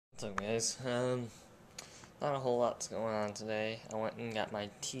What's up, guys? Not a whole lot's going on today. I went and got my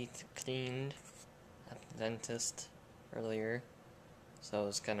teeth cleaned at the dentist earlier, so it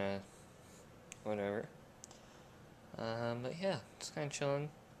was kind of whatever. But yeah, just kind of chilling.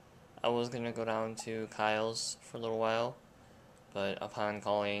 I was gonna go down to Kyle's for a little while, but upon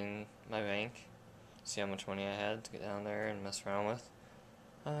calling my bank, see how much money I had to get down there and mess around with,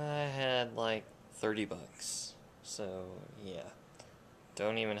 I had like $30. So yeah.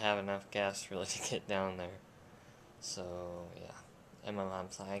 Don't even have enough gas really to get down there. So, yeah. And my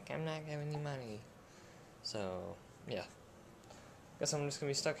mom's like, I'm not giving you money. So, yeah. Guess I'm just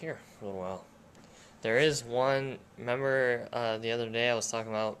gonna be stuck here for a little while. There is one, remember the other day I was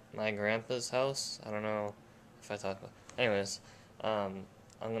talking about my grandpa's house? I don't know if I talked about, anyways, I'm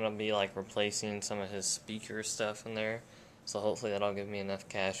gonna be like replacing some of his speaker stuff in there. So hopefully that'll give me enough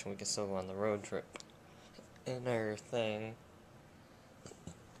cash and we can still go on the road trip and everything.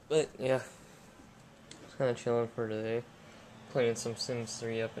 But, yeah, just kind of chilling for today. Playing some Sims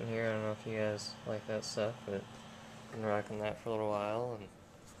 3 up in here. I don't know if you guys like that stuff, but I've been rocking that for a little while. And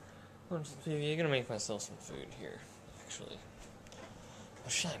watching some TV. I'm gonna make myself some food here, actually.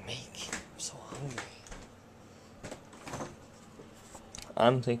 What should I make? I'm so hungry.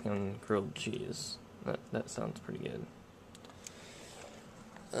 I'm thinking grilled cheese. That sounds pretty good.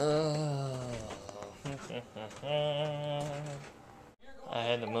 I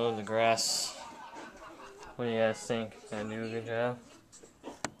had to mow the grass. What do you guys think? Did I do a good job?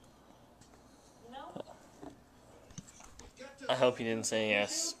 I hope you didn't say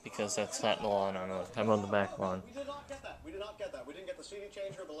yes, because that's not the lawn I mowed. I mowed the back lawn. We did not get that. We did not get that. We didn't get the CD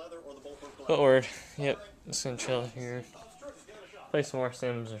changer, the leather, or the bolt. But word. Yep. Just gonna chill here. Play some more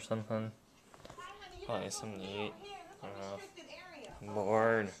Sims or something. Probably something to eat. I don't know. I'm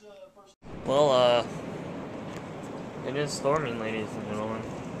bored. Well, it is storming, ladies and gentlemen.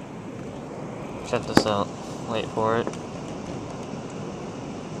 Check this out. Wait for it.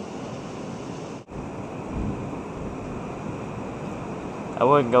 I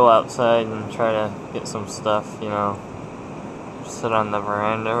would go outside and try to get some stuff, you know, sit on the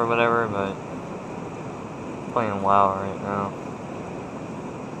veranda or whatever, but I'm playing WoW right now.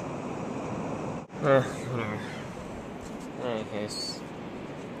 Whatever. In any case,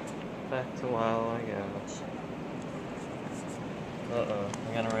 back to WoW I guess. I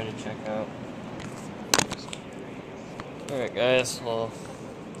gotta ready to check out. Alright guys, well,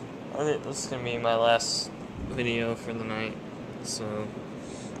 I think this is gonna be my last video for the night, so,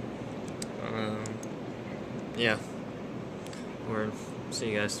 yeah, word,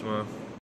 see you guys tomorrow.